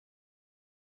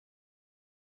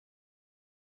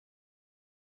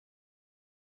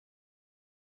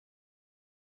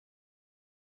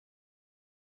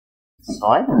 This is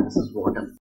oil and this is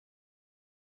water.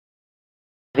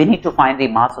 We need to find the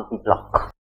mass of the block.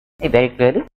 Very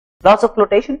clearly, laws of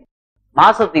flotation.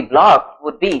 Mass of the block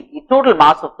would be the total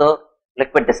mass of the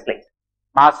liquid displaced.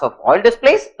 Mass of oil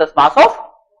displaced plus mass of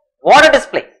water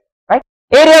displaced, right?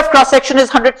 Area of cross section is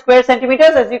 100 square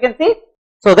centimeters, as you can see.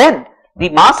 So then the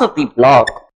mass of the block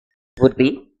would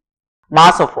be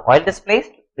mass of oil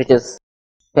displaced, which is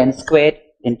 10 squared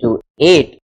into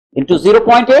 8 into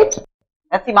 0.8.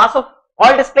 That's the mass of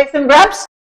oil displaced in grams,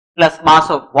 plus mass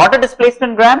of water displaced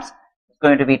in grams is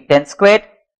going to be 10 squared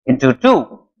into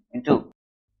 2 into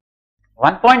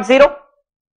 1.0.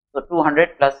 So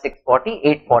 200 plus 640,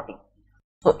 840.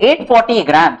 So 840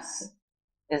 grams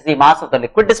is the mass of the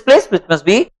liquid displaced, which must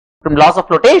be, from laws of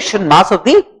flotation, mass of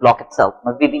the block itself,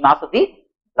 must be the mass of the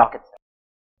block itself.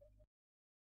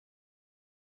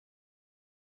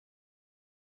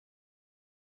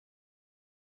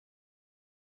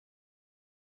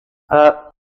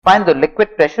 Find the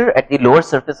liquid pressure at the lower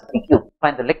surface of the cube.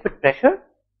 Find the liquid pressure,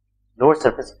 lower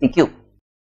surface of the cube.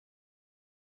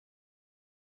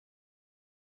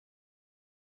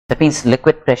 That means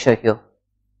liquid pressure here.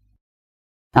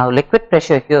 Now liquid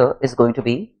pressure here is going to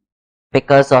be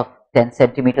because of 10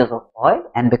 centimeters of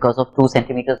oil and because of 2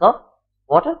 centimeters of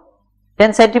water.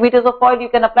 10 centimeters of oil, you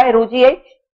can apply rho GH,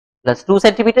 plus 2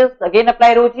 centimeters, again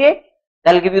apply rho GH.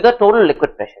 That will give you the total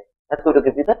liquid pressure. That's going to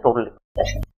give you the total liquid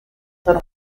pressure. So,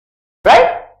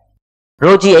 right?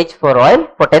 Rho GH for oil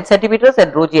for 10 centimeters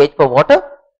and rho GH for water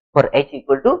for H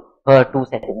equal to 2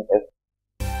 centimeters.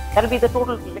 That will be the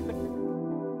total liquid pressure.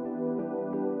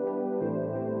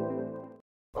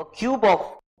 A cube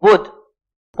of wood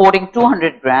pouring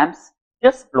 200 grams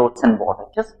just floats in water,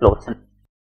 just floats in.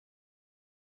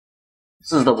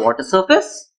 This is the water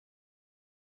surface.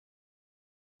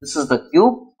 This is the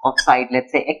cube of side,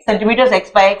 let's say x centimeters, x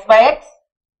by x by x.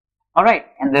 Alright,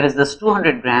 and there is this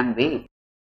 200 gram weight.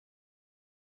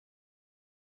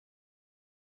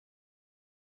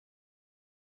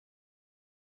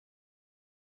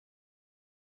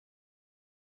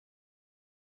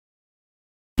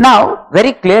 Now,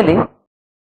 very clearly,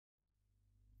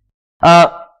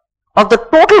 of the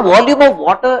total volume of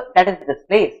water that is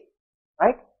displaced,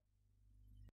 right?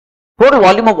 Total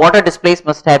volume of water displaced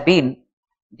must have been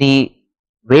the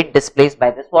weight displaced by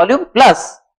this volume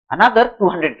plus another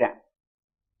 200 grams.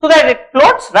 So that it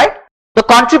floats, right? The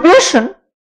contribution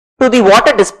to the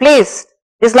water displaced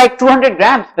is like 200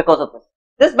 grams because of this.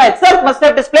 This by itself must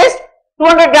have displaced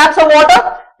 200 grams of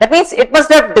water. That means it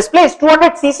must have displaced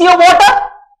 200 cc of water.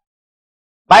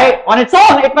 By on its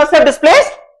own, it must have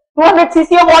displaced 200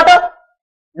 cc of water.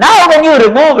 Now when you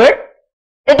remove it,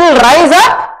 it will rise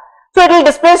up. So it will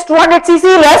displace 200 cc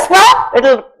less now. It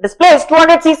will displace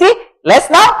 200 cc less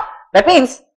now. That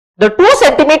means the 2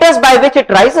 centimeters by which it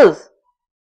rises,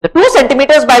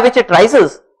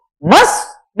 must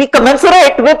be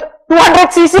commensurate with 200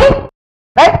 cc,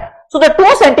 right? So the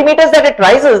 2 centimeters that it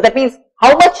rises, that means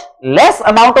how much less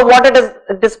amount of water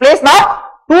is displaced now?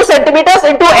 2 centimeters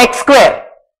into x square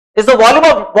is the volume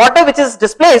of water which is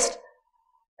displaced,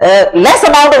 less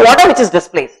amount of water which is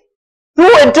displaced. 2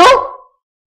 into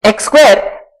x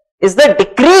square is the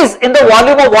decrease in the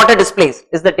volume of water displaced,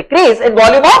 is the decrease in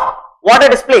volume of water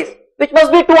displaced, which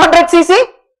must be 200 cc.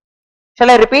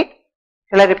 Shall I repeat?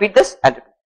 Shall I repeat this? I'll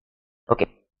repeat. Okay.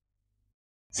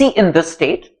 See, in this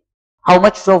state, how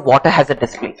much of water has it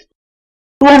displaced?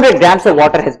 200 grams of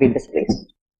water has been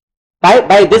displaced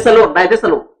by this alone,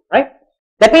 right?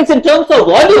 That means in terms of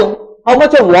volume, how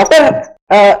much of water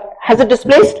has it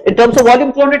displaced? In terms of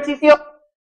volume, 200 cc.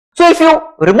 So if you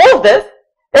remove this,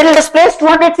 it will displace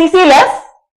 200 cc less.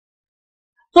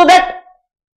 So that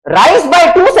rise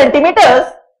by 2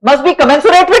 centimeters must be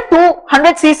commensurate with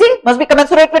 200 cc, must be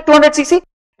commensurate with 200 cc.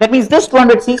 That means this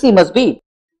 200 cc must be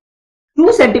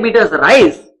 2 centimeters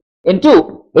rise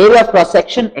into area of cross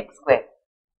section x square.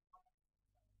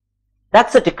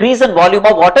 That's the decrease in volume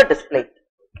of water displaced,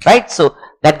 right? So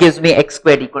that gives me x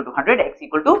squared equal to 100, x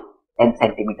equal to 10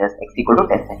 centimeters, x equal to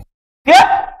 10 centimeters.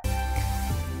 Clear?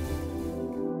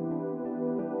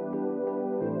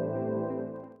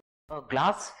 A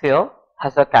glass sphere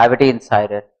has a cavity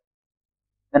inside it.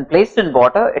 When placed in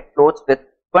water, it floats with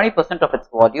 20% of its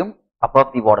volume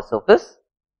above the water surface.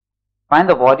 Find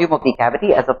the volume of the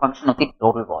cavity as a function of the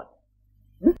total volume.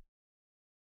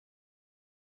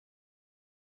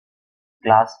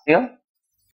 Glass sphere.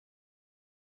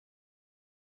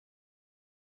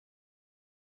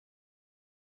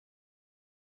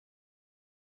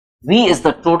 V is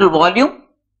the total volume,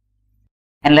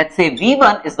 and let's say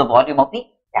V1 is the volume of the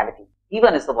cavity.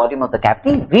 V1 is the volume of the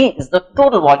cavity, V is the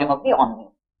total volume of the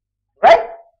envelope, right?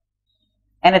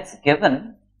 And it's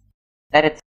given that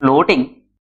it's floating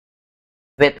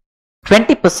with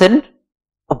 20%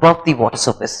 above the water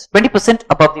surface. 20%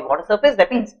 above the water surface,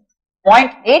 that means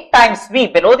 0.8 times V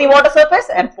below the water surface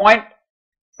and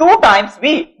 0.2 times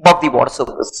V above the water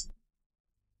surface,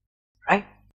 right?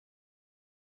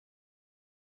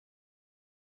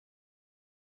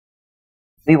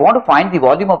 We want to find the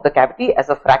volume of the cavity as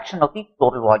a fraction of the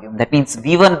total volume. That means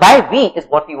V1 by V is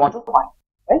what we want to find,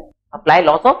 right? Apply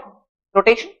laws of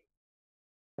rotation.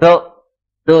 The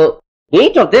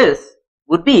weight of this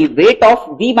would be weight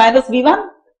of V minus V1.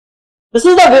 This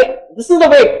is the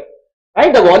weight,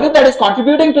 right? The volume that is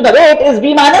contributing to the weight is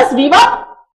V minus V1,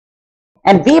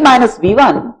 and V minus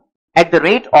V1 at the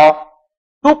rate of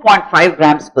 2.5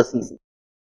 grams per cc.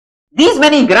 These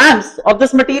many grams of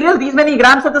this material,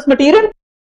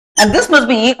 and this must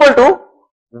be equal to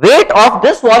weight of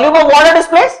this volume of water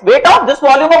displaced,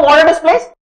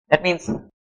 That means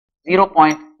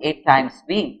 0.8 times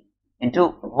V into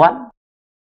 1.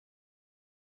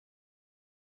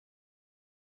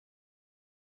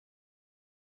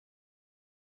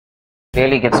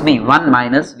 Really gives me 1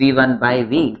 minus V1 by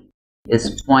V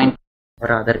is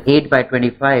 8 by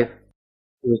 25,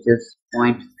 which is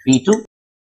 0.32.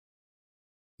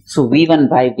 So V1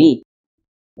 by V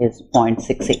is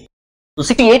 0.68.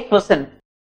 So 68%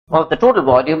 of the total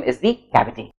volume is the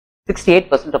cavity.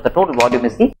 68% of the total volume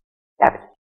is the cavity.